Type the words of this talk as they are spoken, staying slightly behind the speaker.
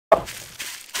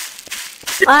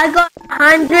I got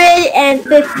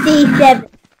 157.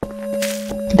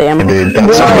 Damn. Dude,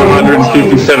 that's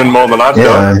 157 more than I've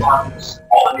got.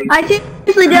 I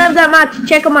seriously don't have that much.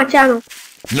 Check on my channel.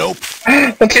 Nope.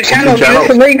 What's your channel? Give us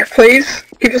the link, please.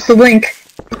 Give us the link.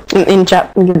 In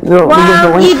chat.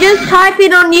 Well, you just type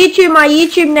in on YouTube my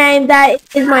YouTube name. That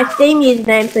is my Steam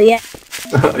username. So yeah.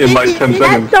 In like 10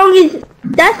 seconds.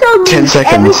 That song 10 means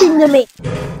seconds. everything to me.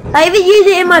 I even use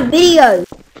it in my videos.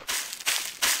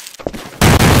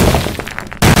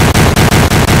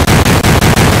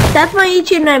 That's my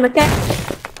YouTube name, okay?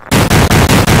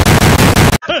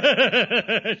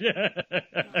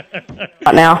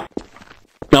 Right now.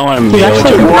 No, I'm You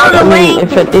actually Not a me link.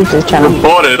 if it is his channel.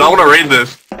 Bought it. I want to read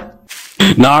this.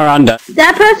 No, under.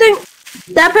 That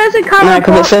person can't No, because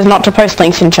it report. says not to post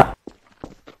links in chat.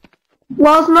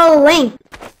 Well, it's not a link.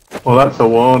 Well, that's a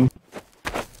one.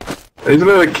 Isn't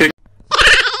it a kick?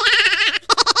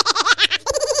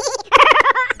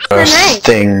 It's a name.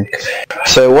 thing.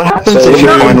 So what happens if you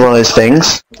find one of those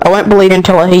things? I won't believe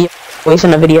until I hear your voice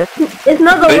in a video. It's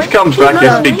not a If link. he comes It's back, not he a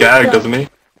has to be link, gagged, though. doesn't he? I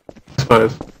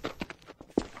suppose.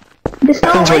 It's What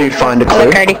not happens a when you link. find a Hello,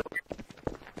 clue? Cody.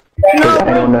 Does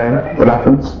anyone know what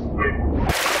happens?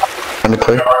 Find a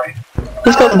clue?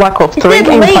 He's got Black Ops 3 said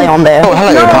gameplay link. on there. Oh,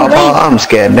 hello, No, Papa. wait. I'm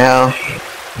scared now.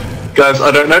 Guys,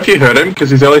 I don't know if you heard him, because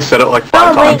he's only said it like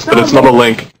 5 No, wait, times, but no, it's not a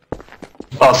link.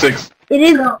 Oh, 6. It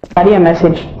is. Audio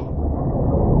message.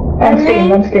 On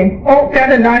Steam, on Steam. Oh,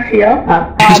 found a knife here.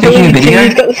 He's making a video?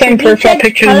 He's got the same profile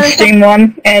picture as the Steam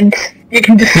one, and you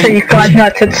can just see 5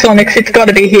 nights at Sonic's. It's got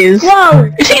to be his. Whoa!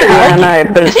 Yeah, I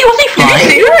know, but it's...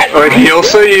 Alright, he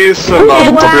also used some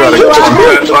Yeah, well, copyrighted you are-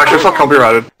 content. Actually, it's not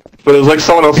copyrighted. But it was like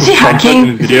someone else's content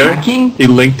in his video. hacking? He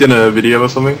linked in a video or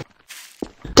something.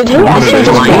 Did he actually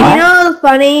just do You that? know what's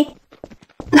funny?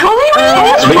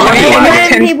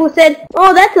 Random people said,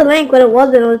 "Oh, that's a link," but it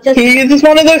wasn't. It was just. He uses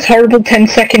one of those horrible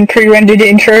 10-second pre-rendered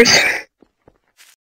intros.